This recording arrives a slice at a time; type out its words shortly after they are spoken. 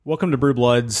Welcome to Brew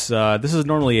Bloods. This is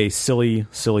normally a silly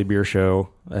beer show,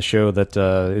 a show that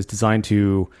is designed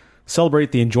to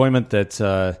celebrate the enjoyment that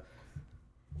an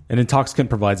intoxicant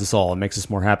provides us all and makes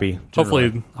us more happy.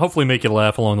 Generally. Hopefully make you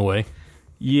laugh along the way.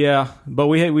 Yeah, but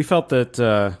we felt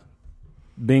that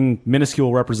being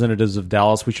minuscule representatives of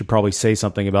Dallas, we should probably say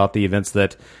something about the events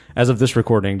that, as of this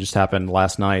recording, just happened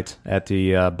last night at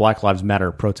the Black Lives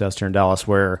Matter protest here in Dallas,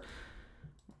 where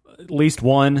at least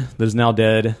one that is now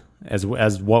dead, as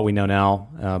what we know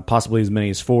now, possibly as many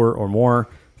as 4 or more.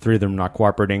 3 of them not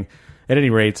cooperating. At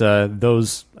any rate,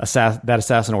 that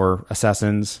assassin or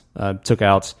assassins took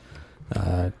out,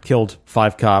 killed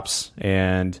 5 cops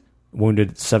and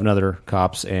wounded 7 other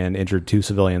cops and injured 2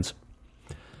 civilians.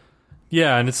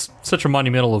 Yeah, and it's such a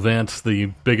monumental event.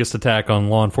 The biggest attack on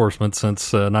law enforcement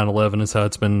since 9/11 is how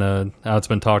it's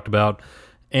been talked about.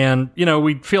 And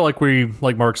we feel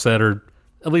like Mark said, are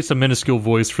at least a minuscule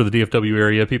voice for the DFW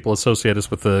area. People associate us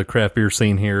with the craft beer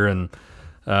scene here, and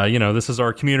this is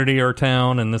our community, our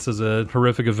town, and this is a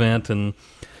horrific event. And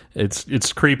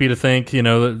it's creepy to think,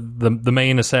 the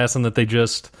main assassin that they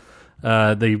just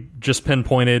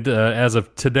pinpointed as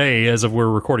of today, as of we're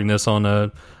recording this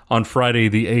on Friday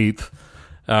the 8th.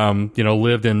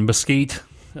 Lived in Mesquite,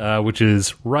 which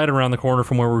is right around the corner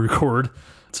from where we record.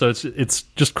 So it's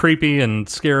just creepy and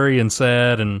scary and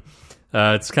sad, and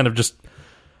it's kind of just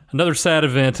another sad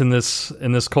event in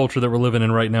this culture that we're living in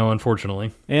right now,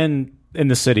 unfortunately. And in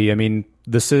the city, I mean,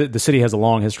 the city has a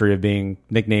long history of being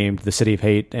nicknamed the City of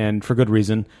Hate, and for good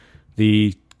reason.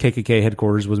 The KKK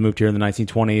headquarters was moved here in the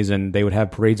 1920s, and they would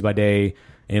have parades by day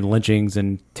and lynchings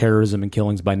and terrorism and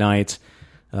killings by night.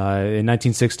 In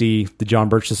 1960, the John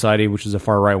Birch Society, which is a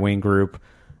far right-wing group,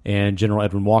 and General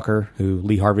Edwin Walker, who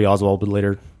Lee Harvey Oswald would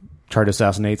later try to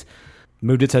assassinate,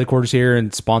 moved its headquarters here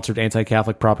and sponsored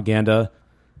anti-Catholic propaganda.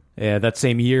 That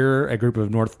same year, a group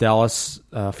of North Dallas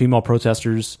female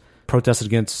protesters protested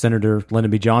against Senator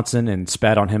Lyndon B. Johnson and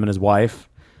spat on him and his wife.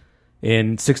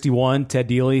 In 1961, Ted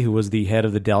Dealey, who was the head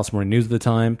of the Dallas Morning News at the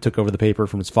time, took over the paper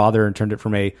from his father and turned it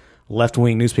from a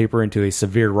left-wing newspaper into a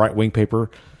severe right-wing paper,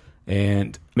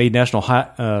 and made national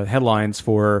headlines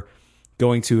for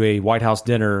going to a White House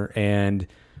dinner and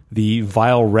the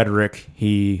vile rhetoric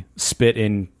he spit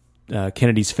in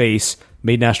Kennedy's face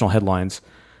made national headlines.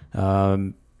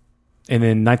 And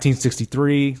in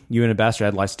 1963, UN Ambassador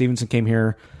Adlai Stevenson came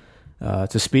here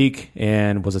to speak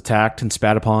and was attacked and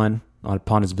spat upon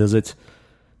his visit.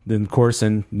 Then, of course,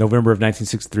 in November of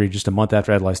 1963, just a month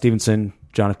after Adlai Stevenson,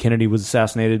 John F. Kennedy was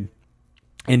assassinated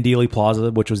in Dealey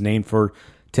Plaza, which was named for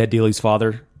Ted Dealey's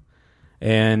father.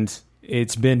 And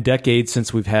it's been decades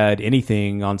since we've had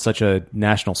anything on such a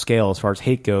national scale as far as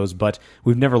hate goes, but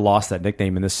we've never lost that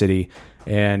nickname in this city.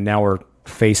 And now we're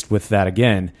faced with that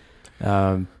again,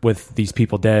 with these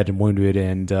people dead and wounded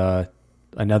and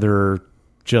another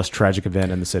just tragic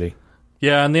event in the city.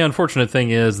 Yeah, and the unfortunate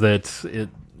thing is that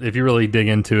if you really dig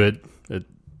into it,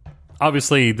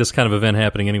 obviously this kind of event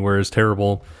happening anywhere is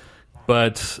terrible,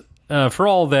 but for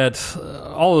all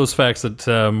those facts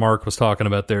that Mark was talking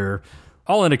about there,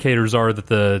 all indicators are that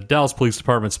the Dallas Police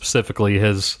Department specifically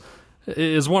is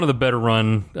one of the better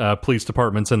run police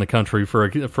departments in the country for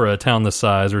a town this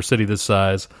size or city this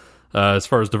size, as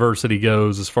far as diversity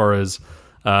goes, as far as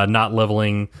not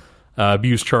leveling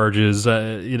abuse charges,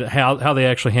 how they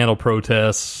actually handle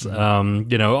protests.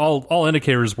 All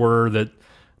indicators were that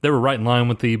they were right in line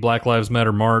with the Black Lives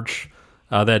Matter march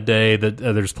that day. That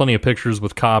there's plenty of pictures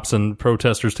with cops and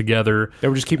protesters together. They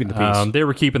were just keeping the peace. They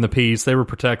were keeping the peace. They were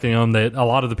protecting them. That a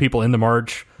lot of the people in the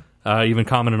march even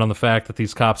commented on the fact that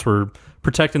these cops were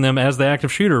protecting them as the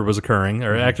active shooting was occurring.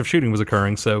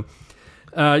 So,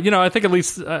 I think at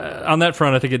least on that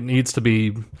front, I think it needs to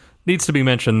be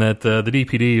mentioned that the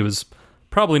DPD was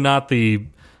probably not the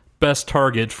best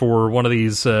target for one of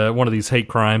these hate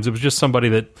crimes. It was just somebody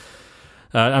that,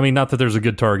 not that there's a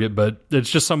good target, but it's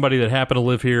just somebody that happened to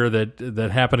live here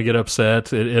that happened to get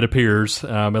upset. It appears,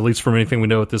 at least from anything we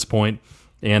know at this point,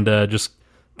 and just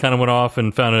kind of went off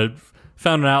and found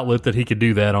an outlet that he could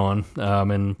do that on.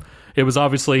 And it was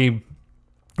obviously,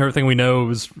 everything we know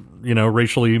was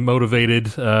racially motivated.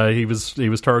 He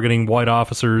was targeting white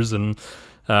officers and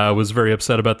was very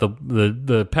upset about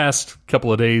the past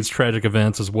couple of days tragic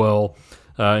events as well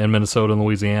in Minnesota and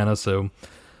Louisiana. So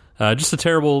just a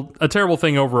terrible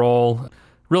thing overall.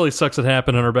 Really sucks it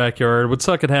happened in our backyard. Would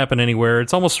suck it happen anywhere.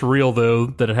 It's almost surreal though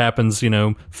that it happens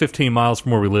 15 miles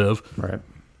from where we live. Right.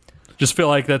 Just feel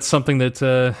like that's something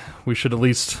that we should at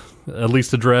least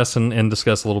address and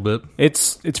discuss a little bit.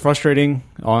 It's frustrating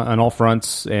on all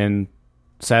fronts, and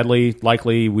sadly,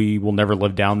 likely we will never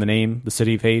live down the name, the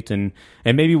City of Hate, and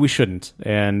maybe we shouldn't.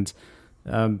 And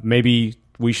maybe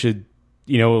we should,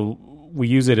 we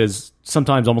use it as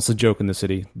sometimes almost a joke in the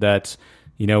city that,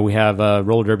 we have a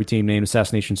roller derby team named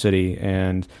Assassination City,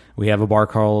 and we have a bar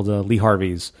called Lee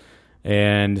Harvey's,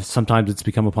 and sometimes it's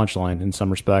become a punchline in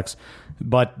some respects.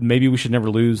 But maybe we should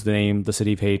never lose the name The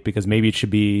City of Hate, because maybe it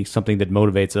should be something that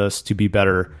motivates us to be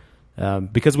better,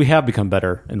 because we have become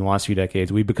better in the last few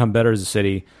decades. We've become better as a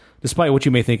city. Despite what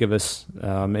you may think of us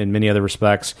in many other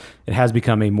respects, it has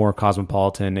become a more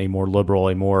cosmopolitan, a more liberal,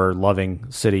 a more loving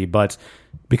city. But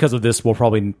because of this, we'll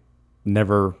probably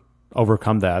never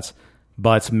overcome that.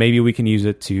 But maybe we can use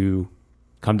it to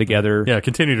come together. Yeah,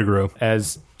 continue to grow.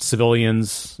 As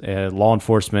civilians, law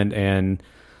enforcement, and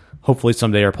hopefully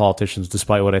someday our politicians,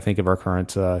 despite what I think of our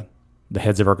current, the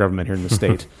heads of our government here in the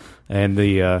state, and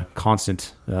the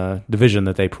constant division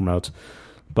that they promote.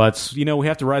 But, we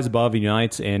have to rise above and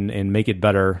unite and make it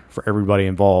better for everybody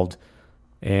involved.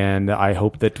 And I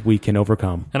hope that we can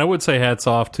overcome. And I would say hats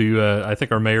off to, I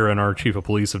think our mayor and our chief of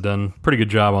police have done a pretty good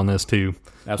job on this, too.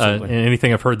 Absolutely. And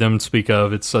anything I've heard them speak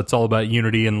of, it's all about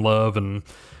unity and love and,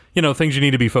 things you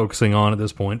need to be focusing on at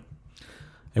this point.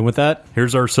 And with that,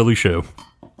 here's our silly show.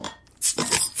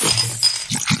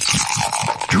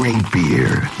 Drink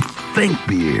beer. Think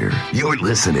beer. You're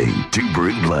listening to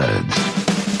Brew Bloods.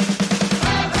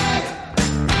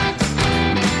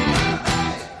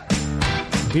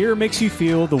 Beer makes you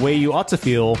feel the way you ought to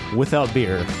feel without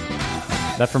beer.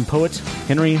 That from poet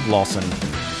Henry Lawson.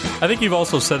 I think you've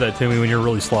also said that to me when you're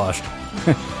really sloshed.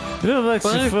 Beer makes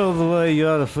you feel the way you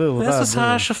ought to feel without beer. This is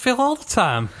how I should feel all the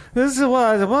time. This is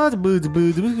why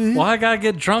Why I gotta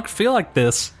get drunk to feel like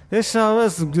this? This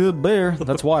is some good beer.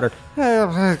 That's water.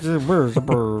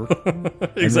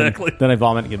 Exactly. Then I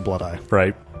vomit and get blood eye.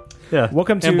 Right. Yeah.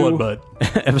 Welcome to and blood bud.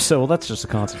 episode. Well, that's just a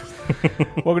concert.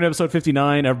 Welcome to episode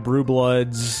 59 of Brew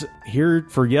Bloods. Here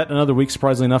for yet another week,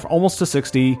 surprisingly enough, almost to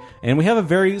 60. And we have a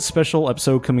very special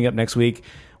episode coming up next week.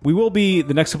 We will be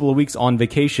the next couple of weeks on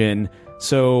vacation,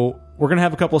 so we're going to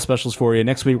have a couple of specials for you.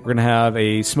 Next week, we're going to have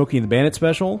a Smokey and the Bandit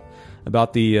special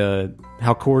about the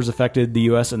how Coors affected the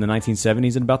U.S. in the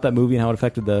 1970s and about that movie and how it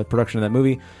affected the production of that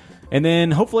movie. And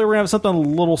then hopefully we're going to have something a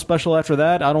little special after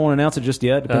that. I don't want to announce it just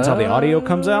yet. Depends how the audio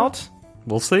comes out.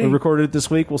 We'll see. We recorded it this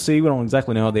week. We'll see. We don't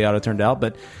exactly know how the audio turned out.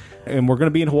 And we're going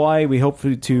to be in Hawaii. We hope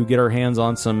to get our hands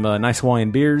on some nice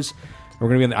Hawaiian beers. We're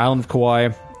going to be on the island of Kauai.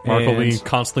 Mark will be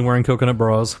constantly wearing coconut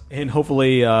bras. And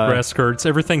hopefully... grass skirts.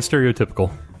 Everything stereotypical.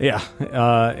 Yeah.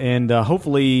 And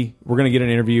hopefully we're going to get an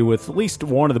interview with at least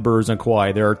one of the brewers on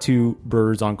Kauai. There are 2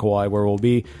 brewers on Kauai where we'll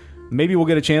be. Maybe we'll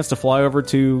get a chance to fly over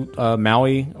to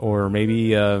Maui or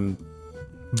maybe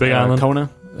Big Island, Kona,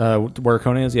 where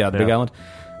Kona is. Yeah, the Big Island.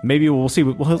 Maybe we'll see.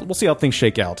 We'll see how things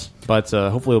shake out. But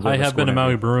hopefully, I have been to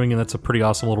Maui Brewing, and that's a pretty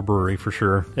awesome little brewery for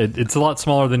sure. It's a lot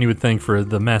smaller than you would think for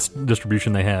the mass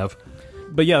distribution they have.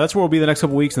 But yeah, that's where we'll be the next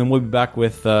couple weeks, and then we'll be back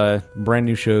with brand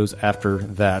new shows after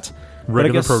that.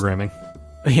 Regular programming.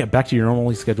 Yeah, back to your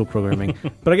normally scheduled programming.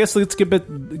 But I guess let's get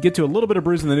to a little bit of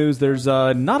brews in the news. There's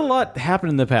not a lot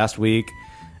happened in the past week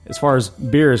as far as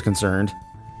beer is concerned.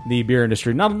 The beer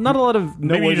industry, not a lot of noteworthy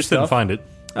Maybe you just didn't find it.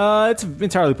 It's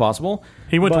entirely possible.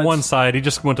 He went to one site. He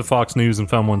just went to Fox News and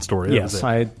found one story. Yes,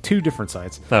 I had 2 different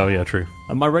sites. Oh, yeah, true.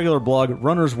 My regular blog,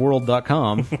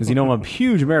 runnersworld.com, because I'm a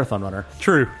huge marathon runner.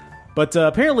 True. But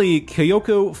apparently,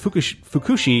 Kyoko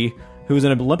Fukushi, who is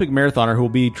an Olympic marathoner who will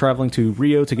be traveling to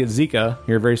Rio to get Zika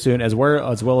here very soon, as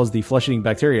well as the flesh-eating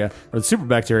bacteria, or the super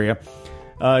bacteria.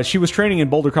 She was training in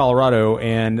Boulder, Colorado,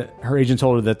 and her agent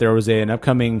told her that there was an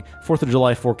upcoming 4th of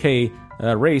July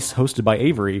 4K race hosted by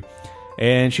Avery.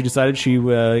 And she decided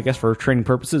I guess for training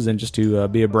purposes and just to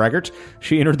be a braggart,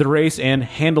 she entered the race and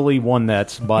handily won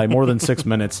that by more than 6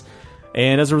 minutes.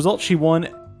 And as a result, she won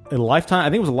a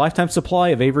lifetime supply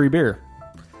of Avery beer.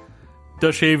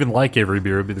 Does she even like Avery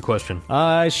beer would be the question.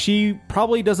 She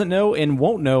probably doesn't know and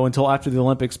won't know until after the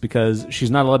Olympics because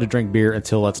she's not allowed to drink beer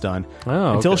until that's done.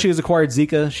 Oh, until she has acquired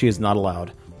Zika, she is not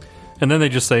allowed. And then they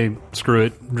just say, screw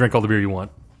it, drink all the beer you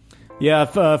want. Yeah,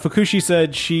 Fukushi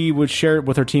said she would share it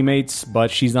with her teammates, but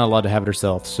she's not allowed to have it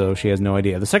herself, so she has no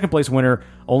idea. The second place winner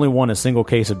only won a single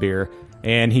case of beer,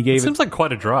 and he gave it... Seems like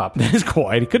quite a drop. That is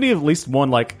quite. Couldn't he have at least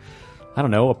won, I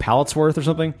don't know, a pallet's worth or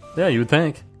something? Yeah, you would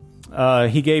think.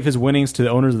 He gave his winnings to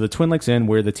the owners of the Twin Lakes Inn,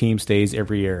 where the team stays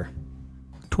every year.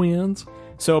 Twins?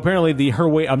 So apparently it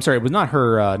was not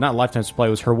her, not lifetime supply, it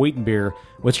was her weight in beer,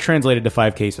 which translated to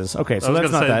 5 cases. Okay, so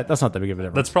that's not that big of a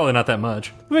difference. That's probably not that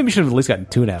much. Maybe she should have at least gotten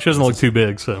 2.5. She doesn't look too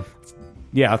big, so.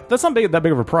 Yeah, that's not that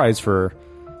big of a prize for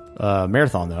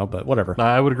marathon, though, but whatever.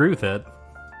 I would agree with that.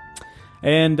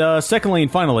 And secondly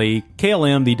and finally,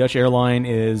 KLM, the Dutch airline,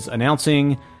 is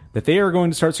announcing that they are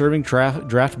going to start serving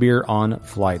draft beer on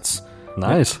flights.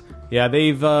 Nice. Yeah,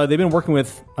 they've been working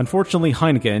with, unfortunately,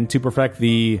 Heineken to perfect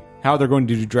how they're going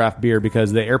to do draft beer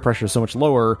because the air pressure is so much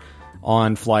lower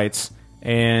on flights,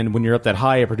 and when you're up that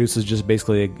high, it produces just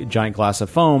basically a giant glass of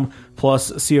foam.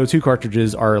 Plus, CO2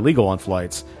 cartridges are illegal on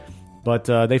flights. But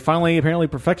they finally apparently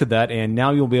perfected that, and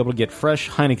now you'll be able to get fresh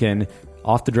Heineken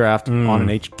off the draft on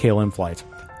an KLM flight.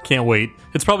 Can't wait.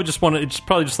 It's probably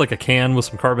just like a can with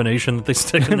some carbonation that they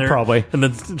stick in there. Probably. And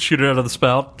then shoot it out of the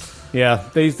spout. Yeah.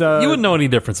 You wouldn't know any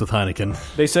difference with Heineken.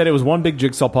 They said it was one big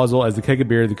jigsaw puzzle as the keg of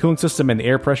beer, the cooling system, and the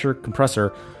air pressure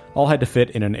compressor all had to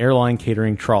fit in an airline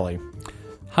catering trolley.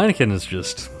 Heineken is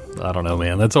just, I don't know,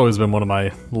 man. That's always been one of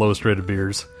my lowest rated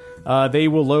beers. They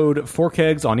will load 4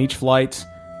 kegs on each flight,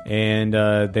 and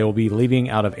they will be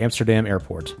leaving out of Amsterdam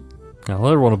Airport. Well,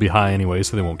 everyone will be high anyway,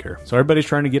 so they won't care. So everybody's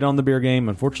trying to get on the beer game.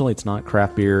 Unfortunately, it's not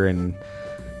craft beer, and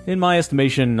in my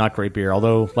estimation, not great beer.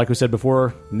 Although, like we said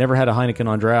before, never had a Heineken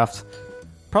on draft.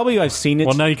 Probably I've seen it.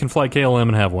 Well, now you can fly KLM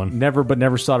and have one.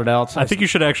 Never sought it out. I think you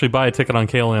should actually buy a ticket on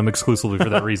KLM exclusively for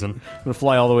that reason. I'm going to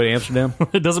fly all the way to Amsterdam.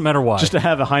 It doesn't matter why. Just to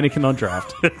have a Heineken on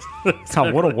draft.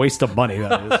 God, what a waste of money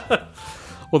that is.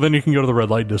 Well, then you can go to the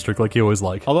red light district like you always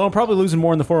like. Although I'm probably losing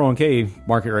more in the 401k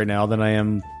market right now than I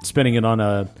am spending it on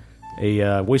a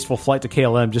wasteful flight to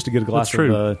KLM just to get a glass That's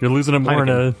true. of You're losing it more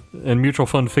Heineken. in mutual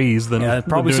fund fees than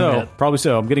probably than so. doing that. Probably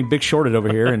so. I'm getting big shorted over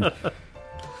here, and I'm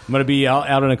going to be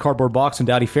out in a cardboard box in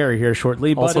Dowdy Ferry here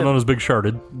shortly. Also known as Big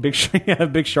Sharded. Big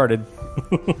Sharded.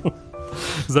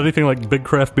 Is that anything like Big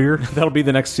Craft Beer? That'll be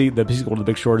the next seat. The sequel to the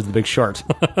Big Short is the Big Shart.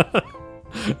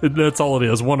 That's all it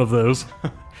is. One of those.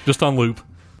 Just on loop.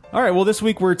 All right, well, this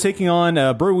week we're taking on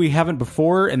a brew we haven't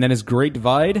before, and then his Great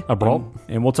Divide. A brawl.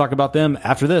 And we'll talk about them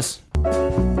after this.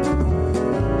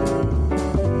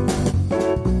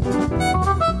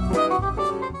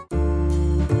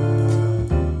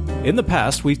 In the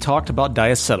past, we've talked about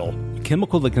diacetyl, a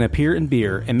chemical that can appear in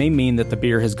beer and may mean that the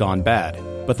beer has gone bad.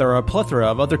 But there are a plethora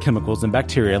of other chemicals and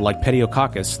bacteria like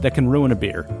Pediococcus that can ruin a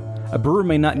beer. A brewer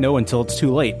may not know until it's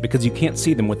too late because you can't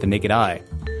see them with the naked eye.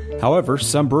 However,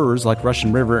 some brewers like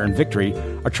Russian River and Victory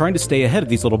are trying to stay ahead of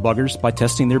these little buggers by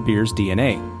testing their beer's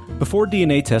DNA. Before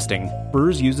DNA testing,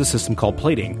 brewers use a system called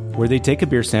plating, where they take a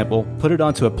beer sample, put it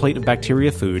onto a plate of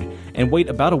bacteria food, and wait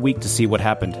about a week to see what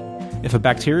happened. If a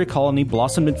bacteria colony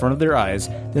blossomed in front of their eyes,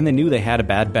 then they knew they had a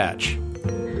bad batch.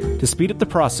 To speed up the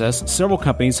process, several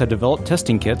companies have developed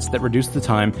testing kits that reduce the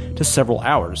time to several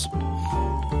hours.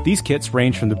 These kits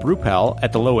range from the BrewPal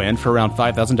at the low end for around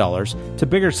 $5,000 to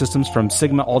bigger systems from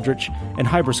Sigma Aldrich and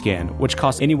Hyberscan, which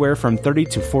cost anywhere from $30,000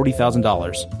 to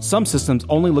 $40,000. Some systems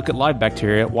only look at live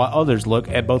bacteria, while others look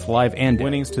at both live and dead.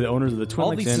 Winnings to the owners of the Twin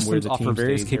Lakes Inn, where the offer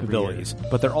various capabilities,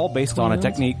 but they're all based on a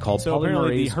technique called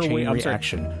polymerase chain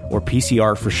reaction, or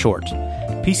PCR for short.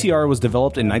 PCR was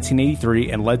developed in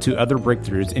 1983 and led to other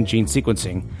breakthroughs in gene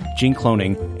sequencing, gene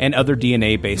cloning, and other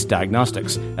DNA-based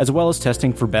diagnostics, as well as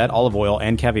testing for bad olive oil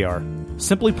and caviar.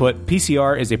 Simply put,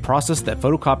 PCR is a process that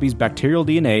photocopies bacterial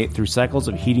DNA through cycles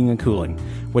of heating and cooling,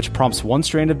 which prompts one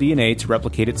strand of DNA to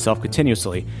replicate itself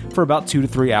continuously for about 2 to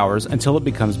 3 hours until it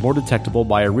becomes more detectable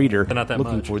by a reader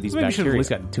looking for these bacteria.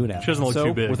 She doesn't look So,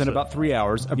 too big, within so. about 3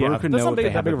 hours, a brewer can that's know not if they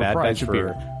big- have that a big of a bad prize batch of for-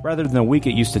 beer, rather than a week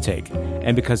it used to take.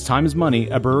 And because time is money,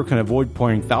 a brewer can avoid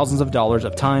pouring thousands of dollars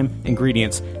of time,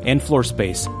 ingredients, and floor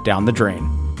space down the drain.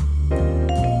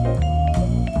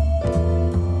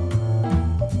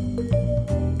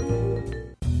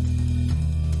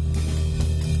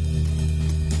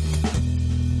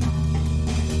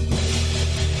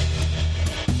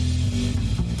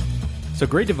 So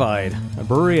Great Divide, a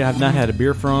brewery I have not had a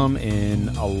beer from in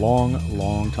a long,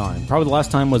 long time. Probably the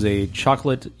last time was a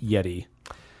chocolate Yeti.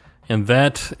 And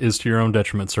that is to your own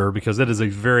detriment, sir, because it is a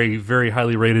very, very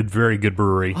highly rated, very good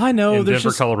brewery. I know. in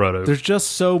Denver, Colorado. There's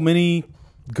just so many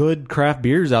good craft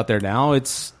beers out there now.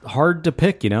 It's hard to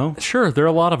pick, you know? Sure, there are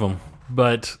a lot of them,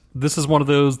 but this is one of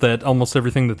those that almost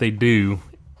everything that they do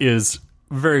is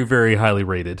very, very highly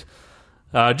rated.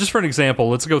 Just for an example,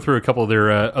 let's go through a couple of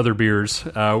their other beers.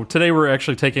 Today we're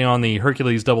actually taking on the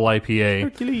Hercules Double IPA.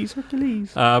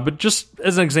 Hercules. But just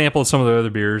as an example of some of the other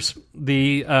beers,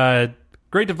 the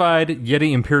Great Divide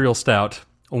Yeti Imperial Stout,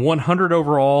 100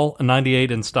 overall,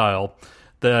 98 in style.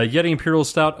 The Yeti Imperial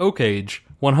Stout Oak Age,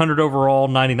 100 overall,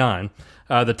 99.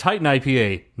 The Titan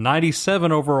IPA,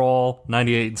 97 overall,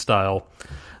 98 in style.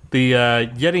 The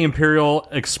Yeti Imperial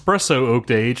Espresso Oak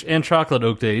Age and Chocolate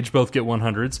Oak Age both get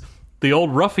 100s. The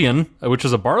Old Ruffian, which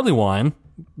is a barley wine,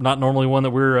 not normally one that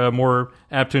we're more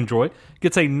apt to enjoy,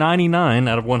 gets a 99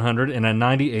 out of 100 and a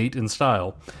 98 in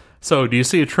style. So, do you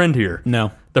see a trend here?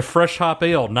 No. The Fresh Hop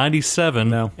Ale, 97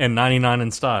 No. and 99 in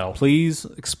style. Please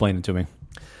explain it to me.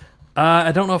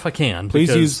 I don't know if I can.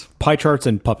 Please use pie charts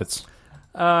and puppets.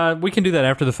 We can do that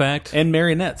after the fact. And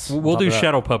marionettes. We'll do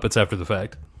shadow puppets after the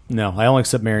fact. No, I only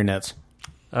accept marionettes.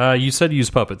 You said use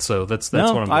puppets, so that's what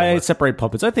I'm going I with. separate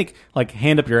puppets. I think like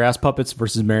hand up your ass puppets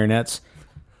versus marionettes.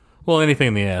 Well, anything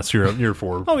in the ass, you're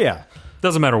for. Oh yeah,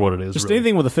 doesn't matter what it is. just really.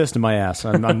 anything with a fist in my ass.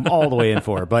 I'm all the way in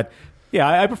for. But yeah,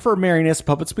 I prefer marionettes to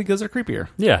puppets because they're creepier.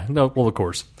 Yeah, no, well, of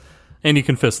course, and you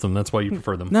can fist them. That's why you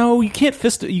prefer them. No, you can't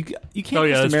fist. You can't fist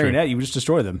a marionette. True. You just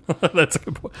destroy them. That's a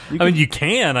good point. I mean, you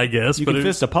can, I guess. You can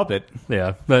fist a puppet.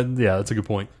 Yeah, that's a good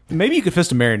point. Maybe you could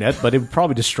fist a marionette, but it would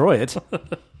probably destroy it.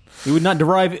 You would not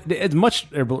derive as much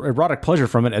erotic pleasure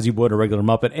from it as you would a regular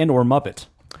Muppet and or Muppet.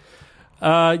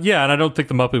 Yeah, and I don't think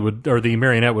the Muppet would or the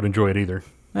marionette would enjoy it either.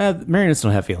 Marionettes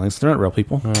don't have feelings. They're not real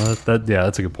people.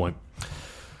 That's a good point.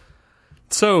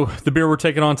 So the beer we're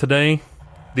taking on today,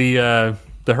 the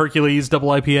Hercules Double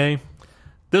IPA.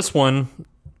 This one,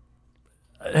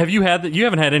 have you had? You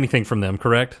haven't had anything from them,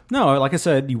 correct? No, like I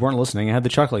said, you weren't listening. I had the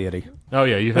Chocolate Yeti. Oh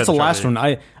yeah, That's the last one.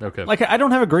 Okay. I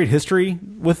don't have a great history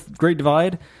with Great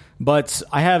Divide, but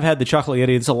I have had the Chocolate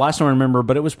Yeti. It's the last one I remember,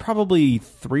 but it was probably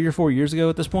 3 or 4 years ago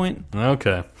at this point.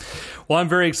 Okay. Well, I'm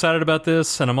very excited about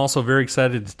this, and I'm also very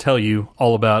excited to tell you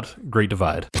all about Great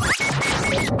Divide.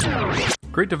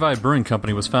 Great Divide Brewing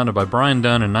Company was founded by Brian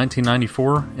Dunn in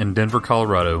 1994 in Denver,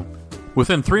 Colorado.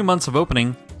 Within 3 months of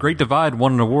opening, Great Divide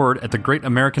won an award at the Great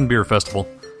American Beer Festival.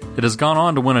 It has gone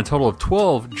on to win a total of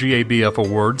 12 GABF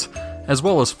awards, as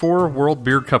well as 4 World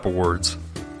Beer Cup awards.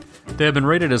 They have been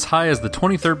rated as high as the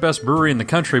 23rd best brewery in the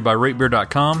country by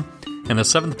RateBeer.com and the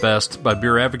 7th best by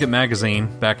Beer Advocate magazine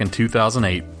back in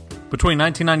 2008. Between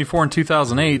 1994 and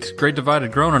 2008, Great Divide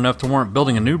had grown enough to warrant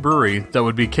building a new brewery that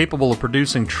would be capable of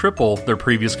producing triple their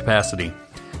previous capacity.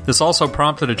 This also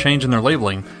prompted a change in their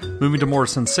labeling, moving to more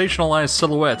sensationalized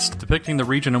silhouettes depicting the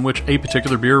region in which a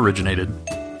particular beer originated.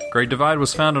 Great Divide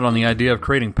was founded on the idea of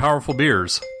creating powerful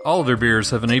beers. All of their beers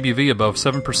have an ABV above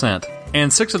 7%,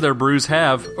 and 6 of their brews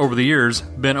have, over the years,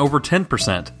 been over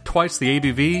 10%, twice the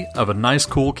ABV of a nice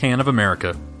cool can of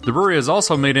America. The brewery has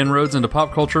also made inroads into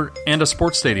pop culture and a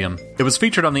sports stadium. It was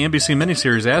featured on the NBC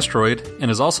miniseries Asteroid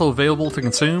and is also available to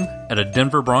consume at a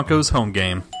Denver Broncos home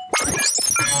game.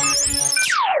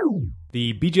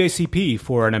 The BJCP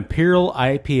for an Imperial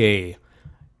IPA.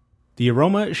 The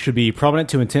aroma should be prominent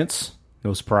to intense.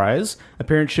 No surprise.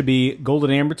 Appearance should be golden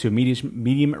amber to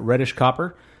medium reddish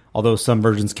copper, although some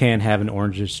versions can have an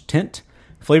orangish tint.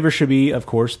 Flavor should be, of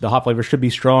course, the hop flavor should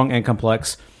be strong and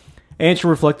complex, and should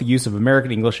reflect the use of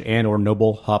American English and or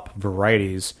noble hop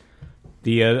varieties.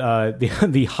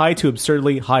 The high to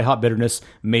absurdly high hop bitterness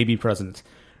may be present.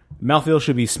 Mouthfeel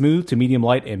should be smooth to medium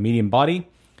light and medium body,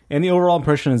 and the overall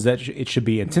impression is that it should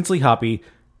be intensely hoppy,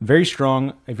 a very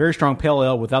strong pale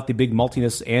ale without the big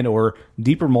maltiness and or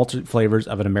deeper malted flavors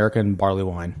of an American barley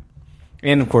wine.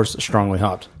 And, of course, strongly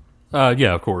hopped.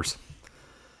 Yeah, of course.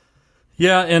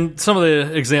 Yeah, and some of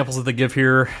the examples that they give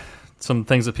here, some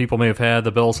things that people may have had,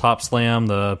 the Bell's Hop Slam,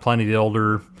 the Pliny the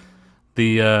Elder,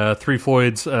 the Three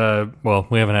Floyds. Well,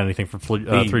 we haven't had anything from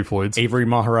Three Floyds. Avery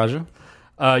Maharaja.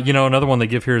 Another one they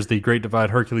give here is the Great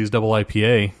Divide Hercules Double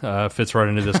IPA. Fits right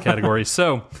into this category.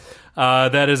 So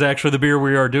that is actually the beer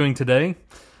we are doing today.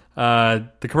 The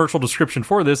commercial description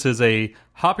for this is a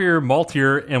hoppier,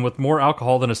 maltier, and with more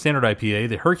alcohol than a standard IPA.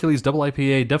 The Hercules Double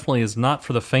IPA definitely is not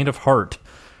for the faint of heart.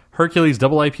 Hercules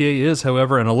Double IPA is,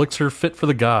 however, an elixir fit for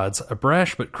the gods, a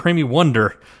brash but creamy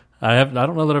wonder. I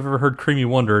don't know that I've ever heard creamy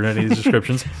wonder in any of these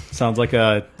descriptions. Sounds like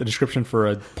the description for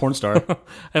a porn star.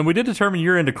 And we did determine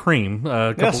you're into cream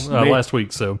last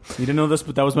week, so you didn't know this,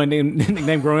 but that was my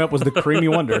nickname growing up was the Creamy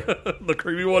Wonder. The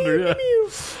Creamy Wonder, yeah.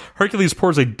 Hercules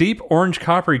pours a deep orange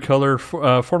coppery color,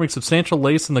 forming substantial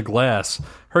lace in the glass.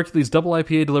 Hercules Double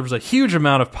IPA delivers a huge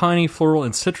amount of piney, floral,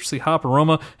 and citrusy hop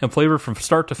aroma and flavor from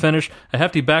start to finish. A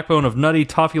hefty backbone of nutty,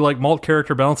 toffee-like malt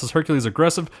character balances Hercules'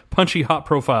 aggressive, punchy hop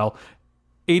profile.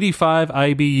 85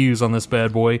 IBUs on this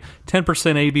bad boy, 10%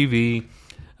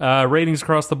 ABV. Ratings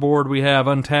across the board, we have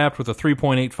Untapped with a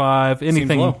 3.85.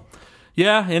 Anything low.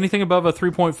 Yeah, anything above a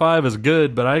 3.5 is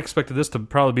good, but I expected this to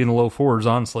probably be in the low 4s,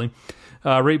 honestly.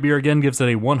 Rate Beer, again, gives it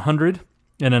a 100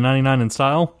 and a 99 in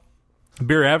style.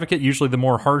 Beer Advocate, usually the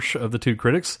more harsh of the two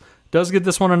critics, does give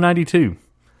this one a 92.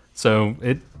 So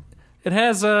it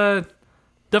has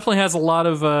definitely has a lot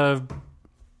of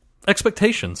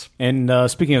expectations. And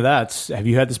speaking of that, have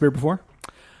you had this beer before?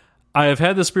 I have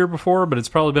had this beer before, but it's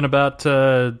probably been about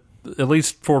at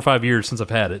least 4 or 5 years since I've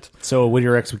had it. So what are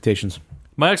your expectations?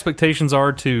 My expectations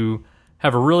are to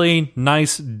have a really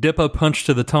nice dippa punch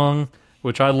to the tongue,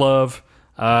 which I love,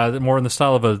 more in the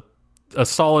style of a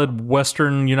solid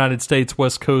Western United States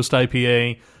West Coast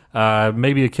IPA.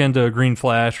 maybe akin to a Green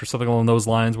Flash or something along those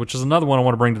lines, which is another one I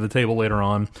want to bring to the table later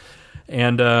on.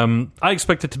 And I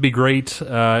expect it to be great.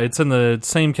 It's in the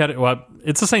same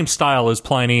it's the same style as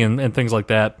Pliny and things like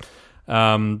that.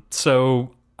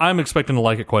 So I'm expecting to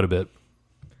like it quite a bit.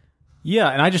 Yeah,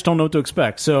 and I just don't know what to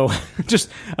expect. So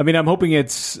I'm hoping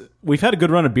we've had a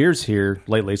good run of beers here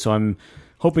lately, so I'm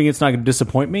hoping it's not going to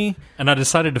disappoint me. And I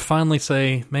decided to finally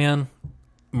say, man,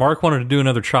 Mark wanted to do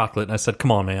another chocolate, and I said,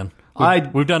 come on, man.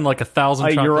 We've done like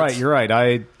 1,000 chocolates. You're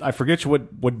right. I forget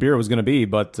what beer it was going to be,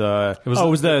 but it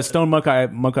was the Stone Mocha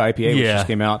IPA, which just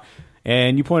came out.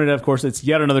 And you pointed out, of course, it's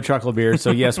yet another chocolate beer.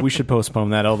 So yes, we should postpone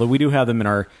that. Although we do have them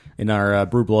in our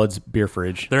Brew Bloods beer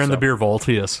fridge. They're in the beer vault.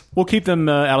 Yes, we'll keep them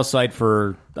out of sight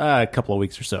for a couple of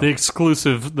weeks or so. The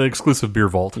exclusive beer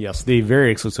vault. Yes, the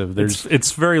very exclusive.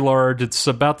 It's very large. It's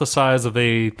about the size of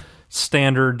a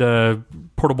standard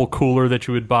portable cooler that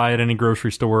you would buy at any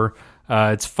grocery store.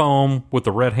 It's foam with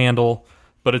the red handle.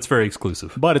 But it's very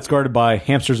exclusive. But it's guarded by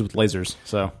hamsters with lasers.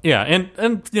 So yeah,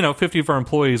 and 50 of our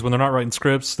employees, when they're not writing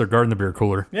scripts, they're guarding the beer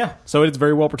cooler. Yeah, so it's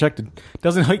very well protected.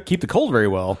 Doesn't keep the cold very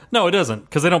well. No, it doesn't,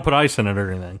 because they don't put ice in it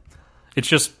or anything. It's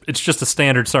just a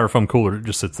standard styrofoam cooler that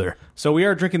just sits there. So we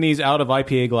are drinking these out of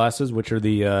IPA glasses, which are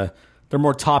they're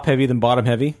more top heavy than bottom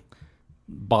heavy.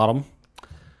 Bottom.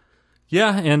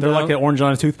 Yeah, and they're like an orange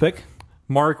on a toothpick.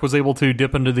 Mark was able to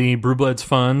dip into the Brewbloods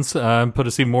funds, put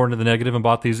us even more into the negative, and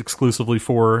bought these exclusively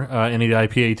for any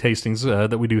IPA tastings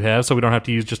that we do have, so we don't have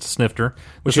to use just a snifter.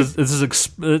 This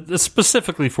is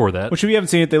specifically for that. Which, if you haven't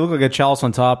seen it, they look like a chalice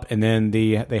on top, and then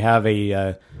they have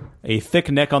a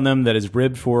thick neck on them that is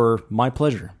ribbed for my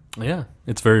pleasure. Yeah,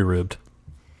 it's very ribbed.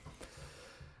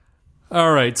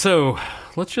 All right, so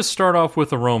let's just start off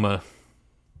with aroma.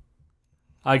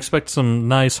 I expect some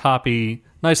nice hoppy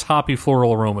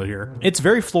floral aroma here. It's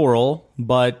very floral,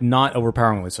 but not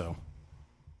overpoweringly so.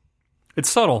 It's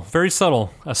subtle, very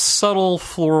subtle. A subtle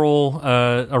floral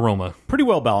aroma. Pretty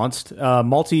well balanced.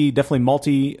 Definitely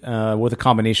malty with a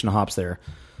combination of hops there.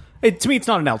 To me, it's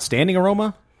not an outstanding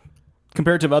aroma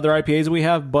compared to other IPAs that we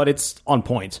have, but it's on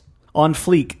point. On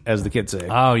fleek, as the kids say.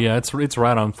 Oh, yeah, it's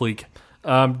right on fleek.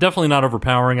 Definitely not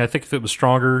overpowering. I think if it was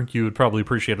stronger, you would probably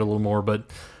appreciate it a little more, but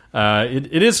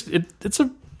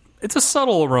it's a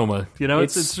subtle aroma.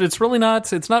 It's really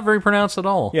not. It's not very pronounced at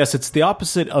all. Yes, it's the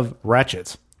opposite of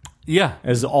ratchet. Yeah,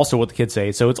 is also what the kids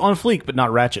say. So it's on fleek, but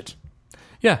not ratchet.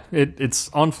 Yeah, it's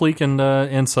on fleek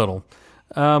and subtle,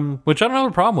 which I don't have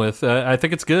a problem with. I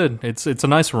think it's good. It's a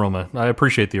nice aroma. I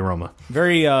appreciate the aroma.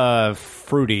 Very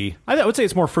fruity. I would say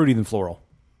it's more fruity than floral.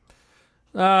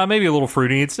 Maybe a little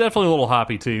fruity. It's definitely a little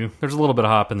hoppy too. There's a little bit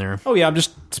of hop in there. Oh yeah, I'm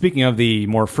just speaking of the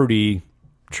more fruity.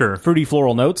 Sure. Fruity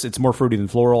floral notes. It's more fruity than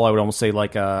floral. I would almost say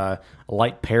like a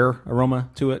light pear aroma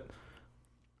to it.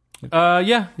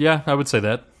 Yeah, I would say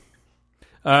that.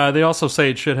 They also say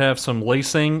it should have some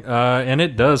lacing, and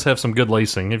it does have some good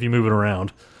lacing if you move it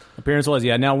around. Appearance-wise,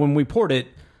 yeah. Now, when we poured it,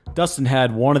 Dustin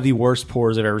had one of the worst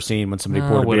pours I've ever seen when somebody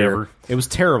poured a beer. It was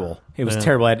terrible. It was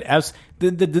terrible.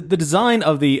 The design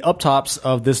of the uptops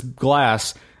of this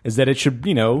glass is that it should,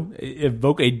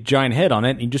 evoke a giant head on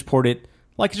it, and you just poured it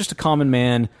like just a common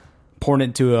man pouring it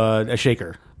into a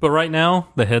shaker. But right now,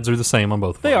 the heads are the same on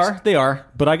both of us. They are.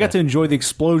 But I got to enjoy the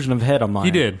explosion of head on mine.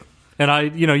 You did.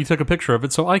 And you took a picture of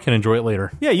it, so I can enjoy it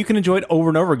later. Yeah, you can enjoy it over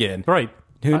and over again. Right.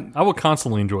 I will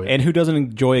constantly enjoy it. And who doesn't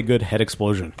enjoy a good head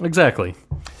explosion? Exactly.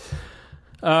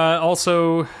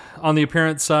 Also, on the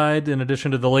appearance side, in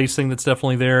addition to the lacing that's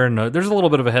definitely there, and there's a little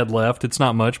bit of a head left. It's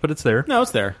not much, but it's there. No,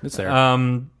 it's there. It's there.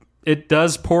 It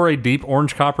does pour a deep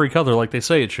orange coppery color like they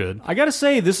say it should. I gotta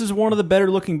say, this is one of the better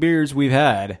looking beers we've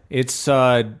had. It's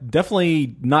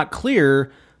definitely not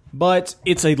clear, but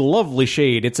it's a lovely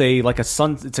shade. It's a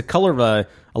color of a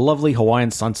lovely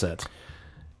Hawaiian sunset.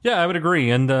 Yeah, I would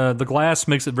agree. And the glass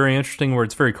makes it very interesting where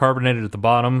it's very carbonated at the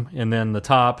bottom, and then the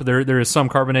top, there is some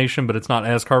carbonation, but it's not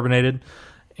as carbonated.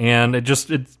 And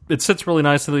it sits really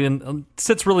nicely in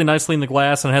the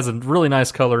glass, and it has a really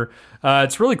nice color.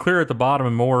 It's really clear at the bottom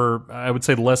and more, I would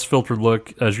say, less filtered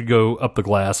look as you go up the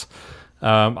glass.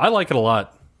 I like it a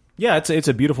lot. Yeah, it's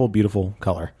a beautiful, beautiful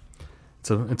color.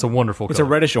 It's a wonderful color. It's a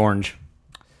reddish orange.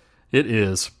 It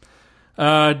is.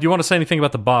 Do you want to say anything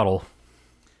about the bottle?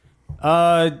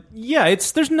 Yeah,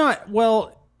 there's not,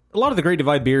 well, a lot of the Great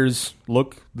Divide beers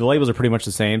the labels are pretty much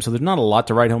the same, so there's not a lot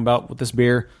to write home about with this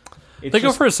beer. They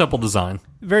go for a simple design.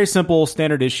 Very simple,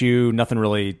 standard issue, nothing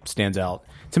really stands out.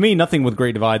 To me, nothing with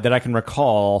Great Divide that I can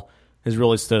recall has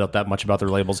really stood up that much about their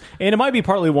labels. And it might be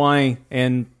partly why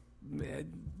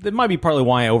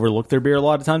I overlook their beer a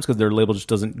lot of times, because their label just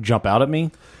doesn't jump out at me.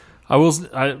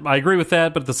 I agree with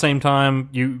that, but at the same time,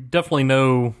 you definitely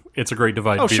know it's a Great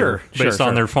Divide beer based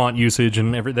on their font usage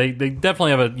and everything. They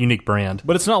definitely have a unique brand.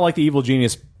 But it's not like the Evil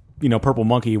Genius, Purple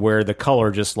Monkey, where the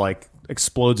color just like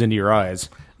explodes into your eyes.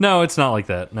 No, it's not like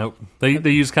that. Nope. They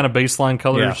use kind of baseline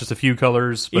colors, just a few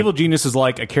colors. But Evil Genius is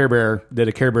like a Care Bear that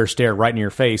a Care Bear stare right in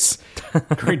your face.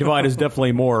 Great Divide is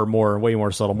definitely way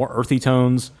more subtle, more earthy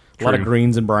tones, a lot of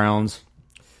greens and browns.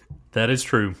 That is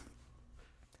true.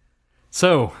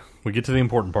 So, we get to the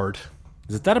important part.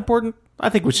 Is it that important? I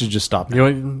think we should just stop now.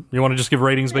 You want to just give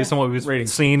ratings based on what we've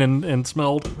seen and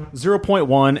smelled?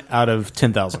 0.1 out of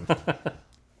 10,000.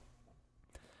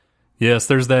 Yes,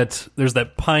 there's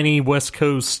that piney West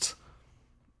Coast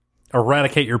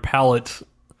eradicate your palate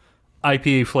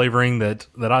IPA flavoring that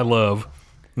I love.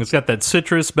 And it's got that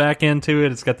citrus back into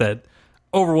it. It's got that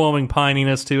overwhelming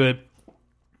pininess to it.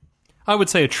 I would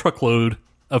say a truckload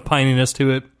of pininess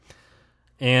to it.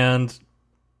 And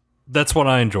that's what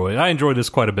I enjoy. I enjoy this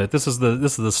quite a bit. This is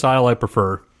the style I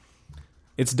prefer.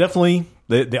 It's definitely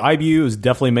the IBU is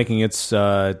definitely making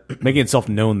itself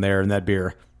known there in that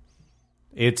beer.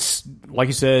 It's like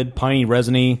you said, piney,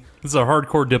 resiny. This is a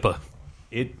hardcore dipper.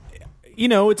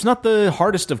 It's not the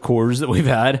hardest of cores that we've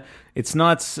had. It's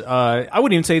not. I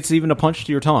wouldn't even say it's even a punch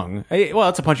to your tongue. Well,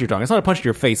 it's a punch to your tongue. It's not a punch to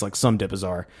your face like some dippas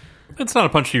are. It's not a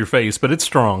punch to your face, but it's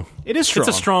strong. It is strong.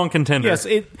 It's a strong contender. Yes,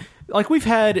 like we've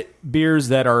had beers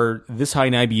that are this high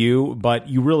in IBU, but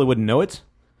you really wouldn't know it.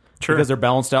 Sure. Because they're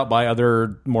balanced out by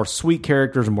other more sweet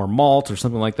characters or more malt or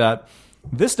something like that.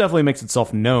 This definitely makes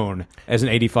itself known as an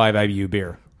 85 IBU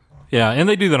beer. Yeah, and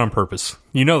they do that on purpose.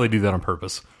 They do that on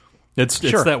purpose. It's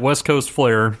that West Coast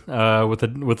flair with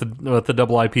the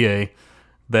double IPA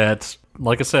that,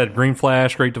 like I said, Green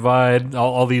Flash, Great Divide,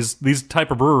 all these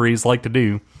type of breweries like to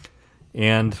do,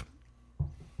 and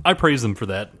I praise them for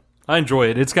that. I enjoy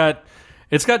it. It's got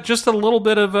just a little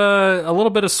bit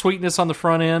of sweetness on the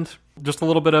front end, just a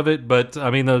little bit of it, but I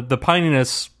mean the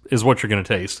pininess is what you're going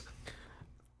to taste.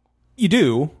 You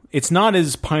do. It's not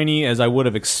as piney as I would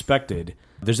have expected.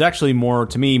 There's actually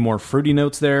more fruity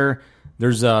notes there.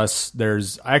 I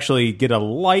actually get a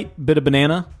light bit of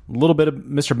banana, a little bit of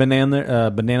Mr.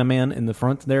 Banana Man in the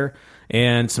front there,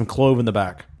 and some clove in the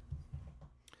back.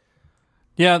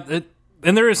 Yeah,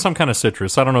 and there is some kind of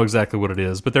citrus. I don't know exactly what it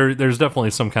is, but there's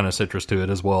definitely some kind of citrus to it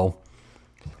as well.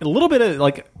 A little bit of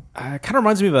kind of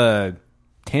reminds me of a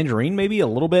tangerine, maybe a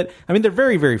little bit. I mean, they're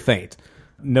very, very faint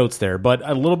notes there, but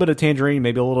a little bit of tangerine,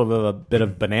 maybe a bit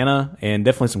of banana, and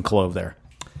definitely some clove there.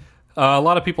 A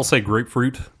lot of people say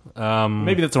grapefruit.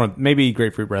 Maybe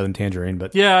grapefruit rather than tangerine,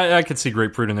 but yeah, I could see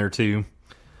grapefruit in there too.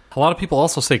 A lot of people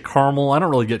also say caramel. I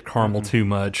don't really get caramel too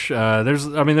much. There's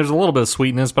a little bit of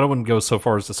sweetness, but I wouldn't go so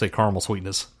far as to say caramel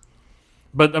sweetness.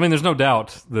 But I mean, there's no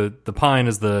doubt the pine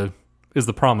is the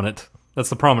prominent. That's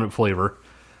the prominent flavor.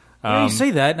 You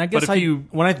say that, and I guess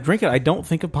when I drink it, I don't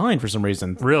think of pine for some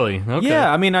reason. Really? Okay.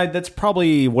 Yeah, I mean, that's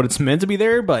probably what it's meant to be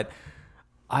there, but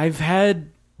I've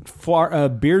had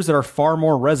beers that are far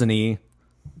more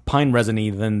pine resiny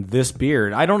than this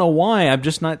beer. I don't know why.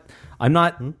 I'm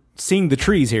not seeing the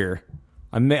trees here.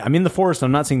 I'm in the forest.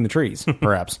 I'm not seeing the trees,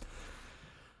 perhaps.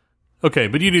 Okay,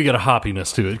 but you do get a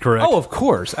hoppiness to it, correct? Oh, of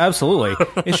course. Absolutely.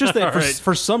 It's just that Right.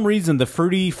 for some reason, the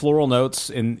fruity floral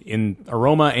notes in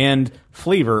aroma and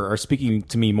flavor are speaking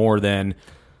to me more than...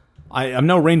 I'm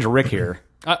no Ranger Rick here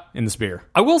in this beer.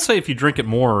 I will say if you drink it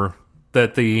more,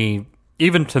 that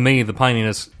even to me, the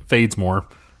pininess fades more,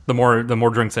 the more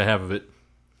drinks I have of it.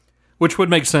 Which would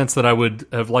make sense that I would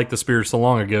have liked this beer so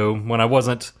long ago when I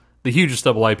wasn't the hugest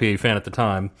double IPA fan at the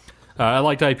time. I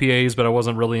liked IPAs, but I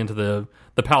wasn't really into the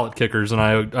palate kickers, and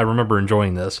I remember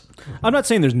enjoying this. I'm not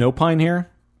saying there's no pine here,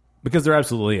 because there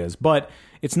absolutely is, but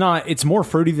it's more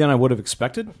fruity than I would have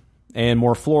expected, and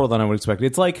more floral than I would have expected.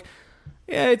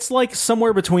 It's like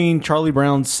somewhere between Charlie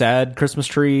Brown's Sad Christmas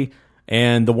Tree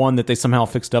and the one that they somehow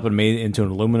fixed up and made into an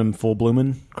aluminum full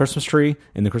bloomin' Christmas tree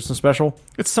in the Christmas special.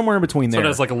 It's somewhere in between there. So it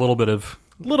has like a little bit of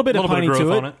piney growth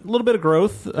to on it, a little bit of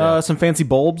growth, some fancy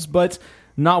bulbs, but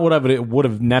not what I would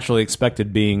have naturally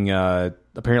expected, being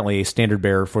apparently a standard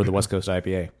bearer for the West Coast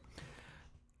IPA.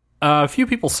 A few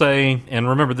people say, and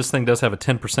remember this thing does have a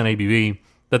 10% ABV,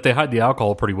 that they hide the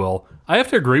alcohol pretty well. I have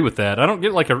to agree with that. I don't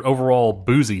get like an overall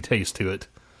boozy taste to it.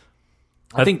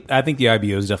 I think the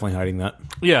IBU is definitely hiding that.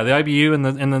 Yeah, the IBU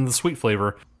and then the sweet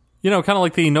flavor. Kind of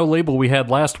like the no label we had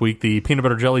last week, the peanut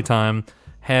butter jelly time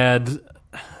had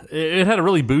a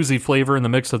really boozy flavor in the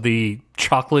mix of the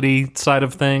chocolatey side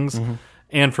of things. Mm-hmm.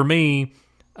 And for me,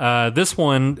 this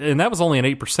one, and that was only an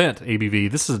 8%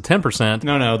 ABV. This is a 10%.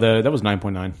 No, that was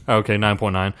 9.9. Okay,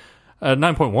 9.9.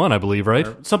 9.1, I believe, right?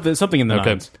 Something in the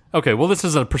nines. Okay, well, this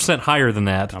is a percent higher than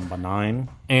that. By 9.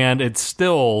 And it's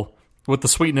still, with the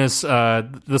sweetness,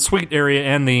 the sweet area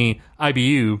and the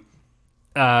IBU,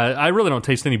 I really don't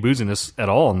taste any booziness at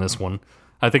all in this one.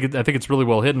 I think it's really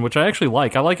well hidden, which I actually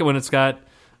like. I like it when it's got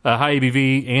high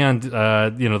ABV and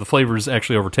the flavors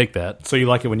actually overtake that. So you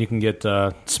like it when you can get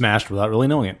smashed without really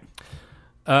knowing it?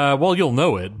 Well, you'll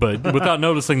know it, but without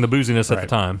noticing the booziness at the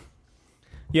time.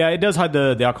 Yeah, it does hide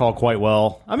the alcohol quite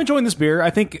well. I'm enjoying this beer. I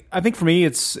think for me,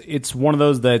 it's one of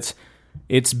those that's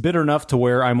it's bitter enough to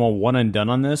where I'm a one and done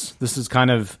on this. This is kind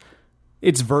of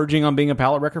it's verging on being a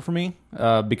palate wrecker for me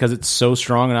because it's so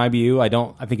strong in IBU.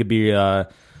 I think it'd be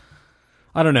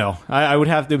I don't know. It would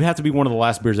have to be one of the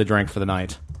last beers I drank for the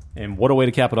night. And what a way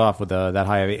to cap it off with that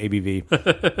high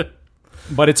ABV.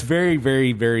 But it's very,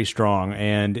 very, very strong,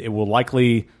 and it will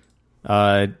likely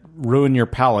ruin your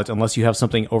palate unless you have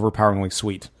something overpoweringly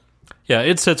sweet. Yeah,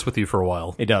 it sits with you for a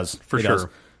while. It does. For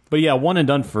sure. But yeah, one and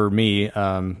done for me,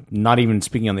 not even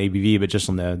speaking on the ABV, but just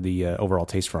on the overall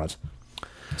taste front.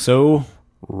 So,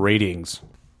 ratings.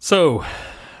 So,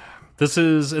 this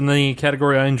is in the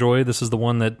category I enjoy. This is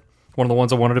one of the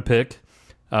ones I wanted to pick.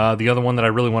 The other one that I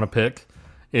really want to pick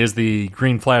is the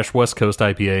Green Flash West Coast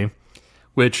IPA,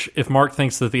 which, if Mark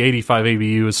thinks that the 85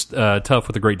 ABU is tough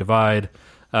with the Great Divide,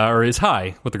 or is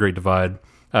high with the Great Divide,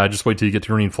 just wait till you get to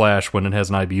Green Flash when it has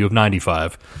an IBU of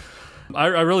 95. I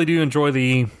really do enjoy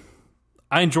the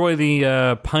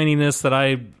pininess that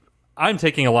I'm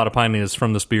taking a lot of pininess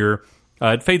from this beer.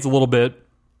 It fades a little bit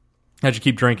as you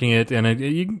keep drinking it, and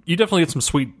you definitely get some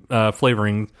sweet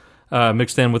flavoring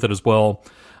mixed in with it as well.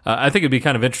 I think it'd be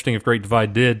kind of interesting if Great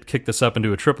Divide did kick this up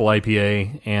into a triple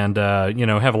IPA and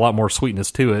have a lot more sweetness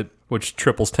to it, which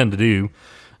triples tend to do.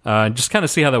 Just kind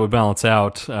of see how that would balance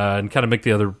out and kind of make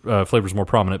the other flavors more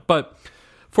prominent. But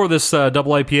for this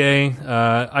double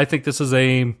IPA, I think this is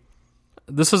a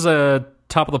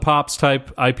top of the pops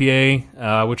type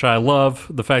IPA, which I love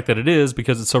the fact that it is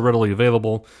because it's so readily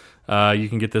available. You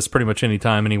can get this pretty much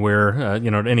anytime, anywhere,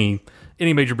 at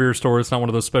any major beer store. It's not one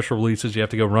of those special releases you have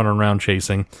to go running around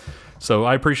chasing. So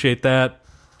I appreciate that.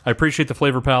 I appreciate the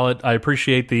flavor palette. I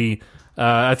appreciate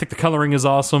I think the coloring is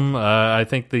awesome. I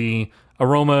think the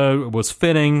aroma was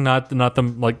fitting. Not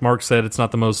the, like Mark said, it's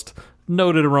not the most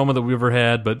noted aroma that we've ever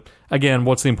had. But again,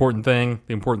 what's the important thing?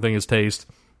 The important thing is taste.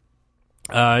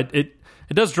 It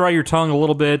does dry your tongue a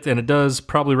little bit, and it does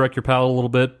probably wreck your palate a little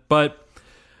bit. But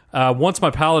once my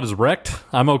palate is wrecked,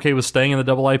 I'm okay with staying in the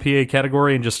double IPA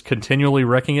category and just continually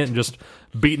wrecking it and just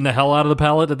beating the hell out of the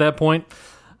palate at that point.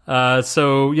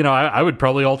 So I would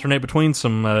probably alternate between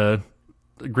some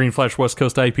Green Flash West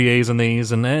Coast IPAs and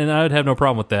these, and I'd have no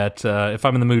problem with that if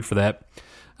I'm in the mood for that.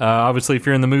 Obviously, if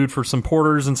you're in the mood for some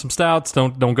porters and some stouts,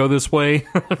 don't go this way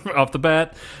off the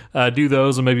bat. Do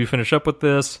those and maybe finish up with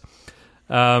this.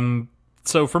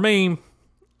 So for me,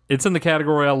 it's in the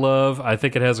category I love. I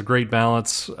think it has a great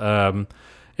balance.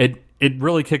 It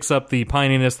really kicks up the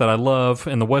pininess that I love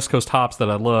and the West Coast hops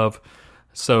that I love.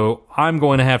 So I'm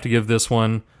going to have to give this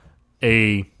one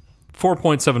a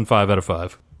 4.75 out of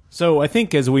 5. So I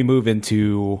think as we move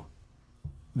into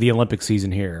the Olympic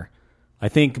season here, I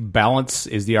think balance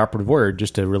is the operative word,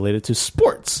 just to relate it to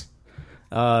sports.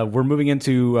 We're moving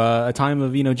into a time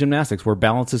of gymnastics where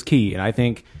balance is key, and I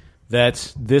think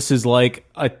that this is like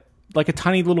a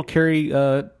tiny little Carrie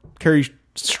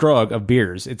Strug of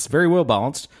beers. It's very well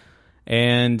balanced,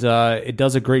 and it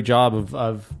does a great job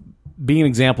of being an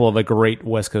example of a great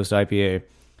West Coast IPA.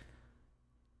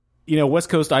 West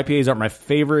Coast IPAs aren't my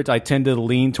favorite. I tend to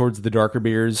lean towards the darker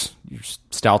beers, your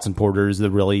stouts and porters, the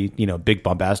really, big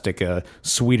bombastic,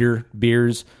 sweeter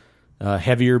beers,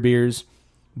 heavier beers.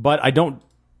 But I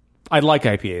like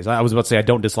IPAs. I was about to say I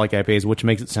don't dislike IPAs, which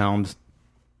makes it sound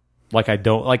like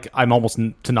I'm almost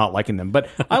to not liking them. But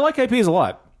I like IPAs a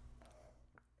lot.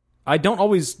 I don't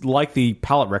always like the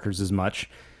palate wreckers as much.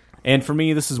 And for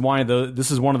me, this is one of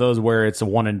those where it's a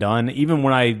one and done. Even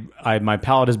when my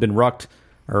palate has been wrecked,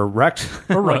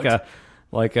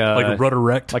 like a rudder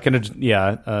wrecked, like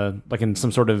in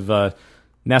some sort of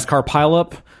NASCAR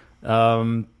pileup.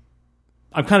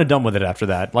 I'm kind of done with it after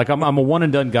that. Like I'm a one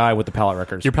and done guy with the palate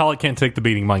wreckers. Your palate can't take the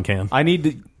beating mine can.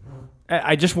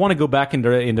 I just want to go back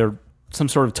into some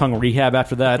sort of tongue rehab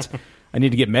after that. I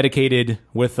need to get medicated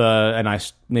with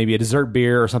maybe a dessert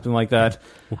beer or something like that.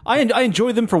 I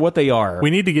enjoy them for what they are. We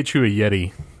need to get you a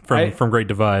Yeti from Great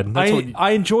Divide.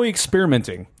 I enjoy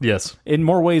experimenting. Yes, in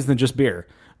more ways than just beer.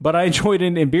 But I enjoy it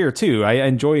in beer too. I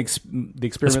enjoy the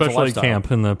experimental especially lifestyle.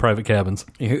 Camp in the private cabins.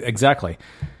 Exactly.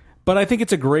 But I think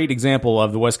it's a great example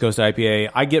of the West Coast IPA.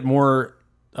 I get more,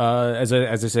 as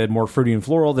I said, more fruity and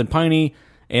floral than piney,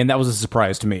 and that was a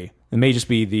surprise to me. It may just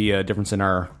be the difference in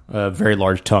our very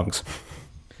large tongues.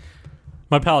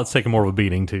 My palate's taking more of a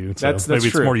beating, too. So That's maybe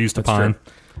true. it's more used to That's pine. true.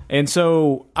 And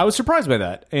so I was surprised by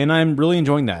that, and I'm really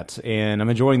enjoying that. And I'm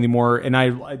enjoying the more, and I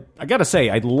got to say,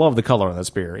 I love the color on this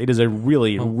beer. It is a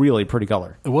really, really pretty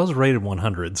color. It was rated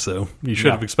 100, so you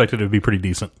should have expected it to be pretty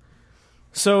decent.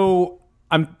 So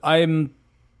I'm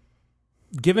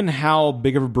given how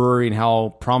big of a brewery and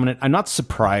how prominent, I'm not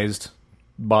surprised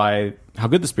by how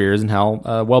good this beer is and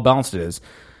how well balanced it is.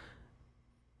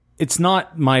 It's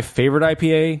not my favorite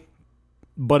IPA,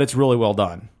 but it's really well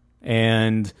done.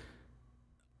 And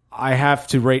I have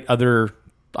to rate other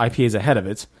IPAs ahead of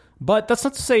it. But that's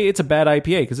not to say it's a bad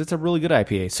IPA, because it's a really good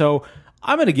IPA. So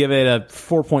I'm going to give it a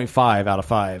 4.5 out of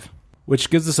 5, which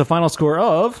gives us a final score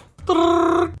of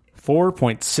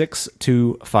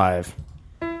 4.625.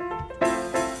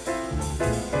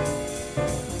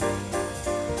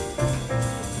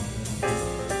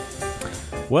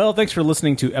 Well, thanks for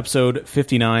listening to episode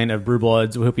 59 of Brew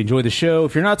Bloods. We hope you enjoyed the show.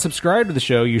 If you're not subscribed to the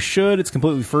show, you should. It's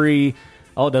completely free.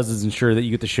 All it does is ensure that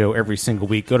you get the show every single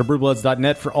week. Go to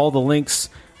brewbloods.net for all the links: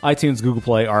 iTunes, Google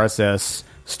Play, RSS,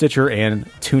 Stitcher, and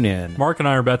TuneIn. Mark and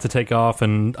I are about to take off,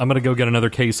 and I'm going to go get another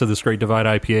case of this Great Divide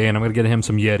IPA, and I'm going to get him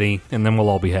some Yeti, and then we'll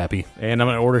all be happy. And I'm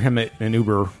going to order him an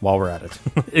Uber while we're at it.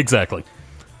 Exactly.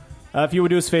 If you would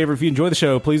do us a favor, if you enjoy the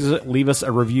show, please leave us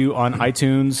a review on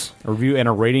iTunes. A review and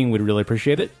a rating. We'd really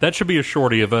appreciate it. That should be a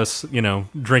shorty of us,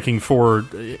 drinking four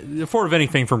of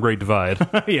anything from Great Divide.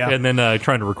 Yeah. And then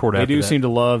trying to record after that. They do seem to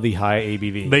love the high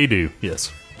ABV. They do,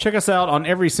 yes. Check us out on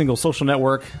every single social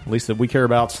network, at least that we care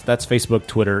about. That's Facebook,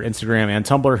 Twitter, Instagram, and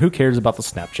Tumblr. Who cares about the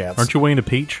Snapchats? Aren't you way into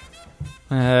Peach?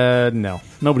 No.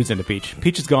 Nobody's into Peach.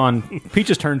 Peach is gone. Peach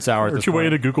has turned sour at this Aren't you way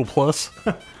point. into Google Plus?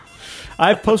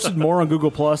 I've posted more on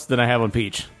Google Plus than I have on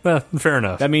Peach. Fair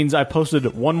enough. That means I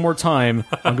posted one more time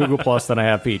on Google Plus than I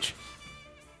have Peach.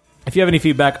 If you have any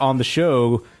feedback on the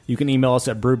show, you can email us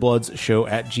at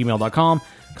brewbloodsshow@gmail.com.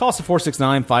 Call us at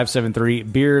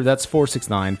 469-573-BEER. That's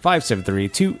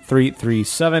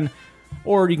 469-573-2337.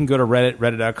 Or you can go to Reddit,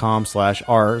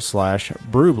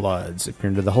 reddit.com/r/brewbloods if you're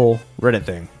into the whole Reddit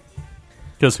thing.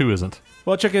 Because who isn't?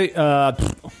 Well, check you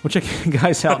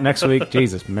guys out next week.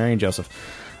 Jesus, Mary and Joseph.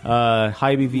 High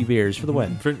ABV beers for the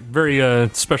win. Very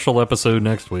special episode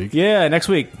next week. Yeah, next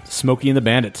week, Smokey and the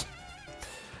Bandit.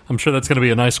 I'm sure that's going to be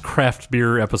a nice craft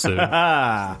beer episode.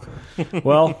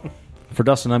 Well, for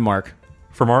Dustin, I'm Mark.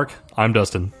 For Mark, I'm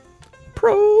Dustin.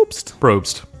 Probst.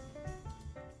 Probst.